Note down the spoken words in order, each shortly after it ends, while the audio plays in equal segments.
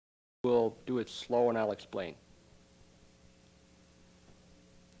We'll do it slow and I'll explain.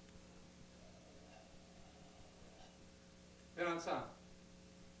 Pinan-san.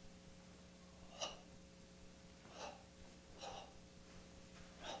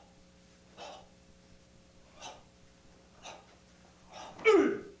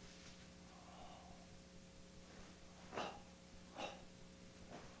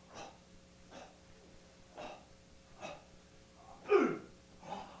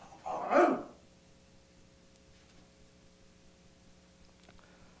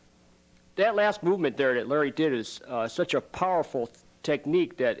 That last movement there that Larry did is such a powerful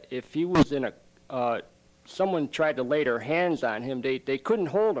technique that if he was in a, someone tried to lay their hands on him, they couldn't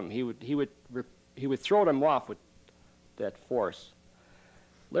hold him. He would throw them off with that force.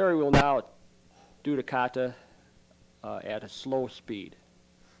 Larry will now do the kata at a slow speed.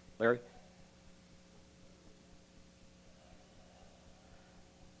 Larry?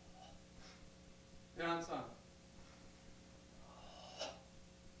 Pinan-san.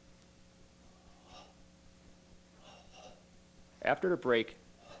 After the break,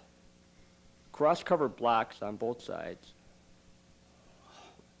 cross-cover blocks on both sides.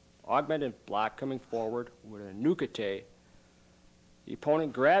 Augmented block coming forward with a nukate. The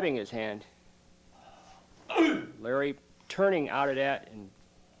opponent grabbing his hand. Larry turning out of that and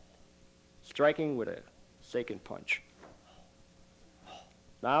striking with a seiken punch.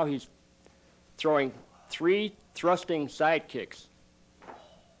 Now he's throwing 3 thrusting side kicks.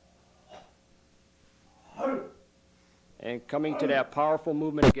 And coming to that powerful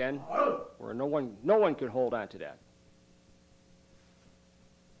movement again, where no one could hold on to that.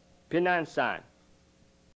 Pinan-san.